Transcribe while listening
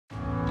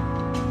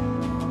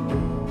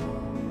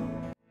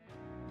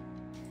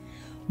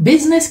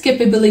Business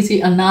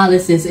capability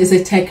analysis is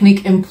a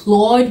technique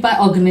employed by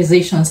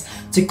organizations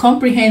to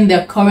comprehend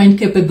their current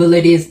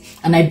capabilities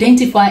and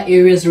identify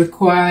areas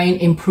requiring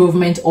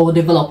improvement or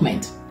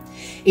development.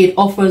 It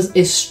offers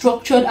a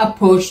structured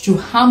approach to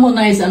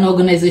harmonize an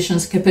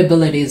organization's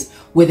capabilities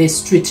with its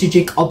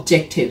strategic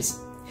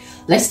objectives.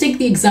 Let's take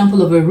the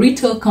example of a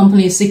retail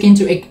company seeking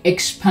to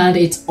expand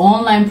its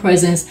online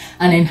presence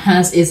and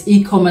enhance its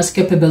e-commerce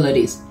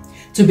capabilities.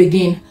 To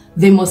begin,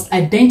 they must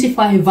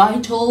identify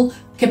vital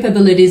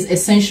capabilities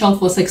essential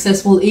for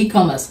successful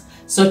e-commerce,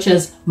 such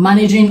as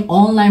managing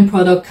online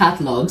product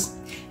catalogs,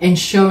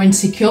 ensuring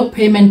secure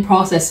payment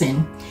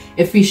processing,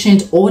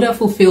 efficient order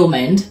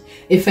fulfillment,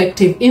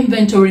 effective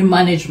inventory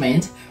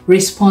management,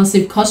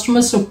 responsive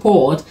customer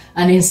support,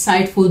 and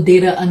insightful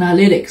data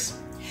analytics.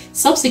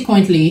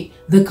 Subsequently,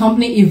 the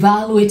company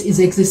evaluates its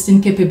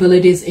existing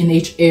capabilities in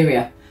each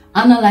area,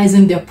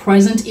 analyzing their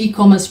present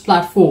e-commerce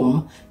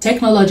platform,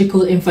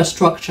 technological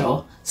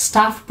infrastructure,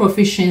 staff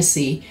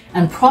proficiency,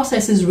 and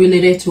processes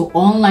related to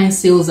online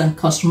sales and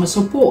customer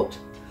support.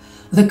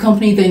 The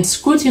company then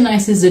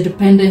scrutinizes the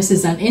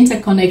dependencies and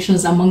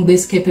interconnections among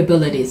these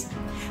capabilities.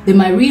 They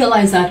might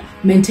realize that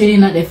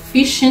maintaining an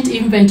efficient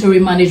inventory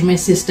management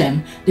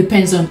system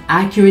depends on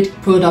accurate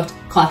product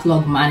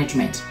catalog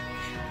management.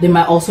 They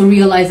might also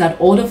realize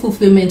that order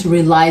fulfillment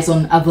relies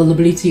on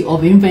availability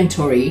of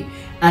inventory,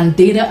 and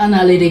data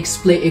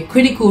analytics play a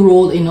critical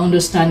role in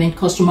understanding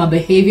customer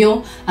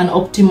behavior and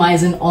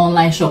optimizing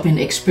online shopping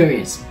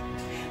experience.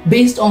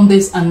 Based on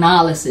this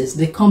analysis,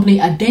 the company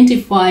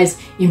identifies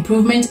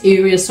improvement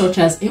areas such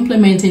as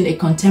implementing a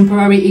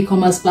contemporary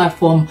e-commerce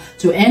platform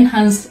to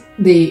enhance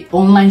the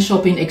online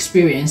shopping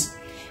experience,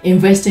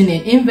 investing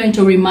in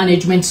inventory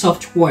management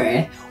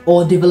software,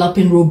 or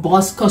developing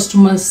robust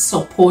customer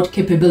support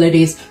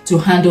capabilities to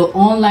handle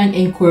online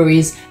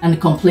inquiries and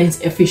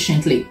complaints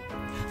efficiently.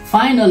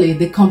 Finally,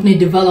 the company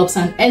develops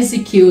and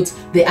executes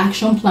the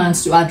action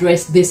plans to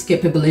address these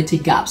capability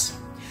gaps.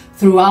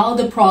 Throughout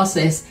the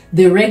process,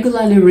 they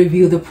regularly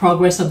review the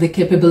progress of the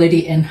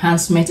capability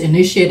enhancement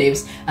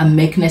initiatives and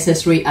make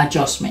necessary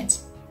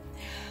adjustments.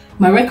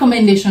 My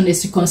recommendation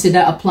is to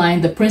consider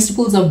applying the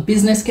principles of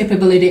business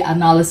capability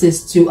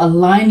analysis to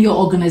align your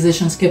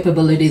organization's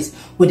capabilities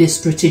with its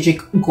strategic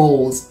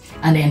goals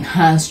and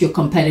enhance your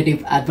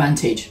competitive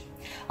advantage.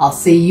 I'll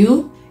see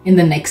you in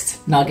the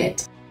next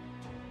nugget.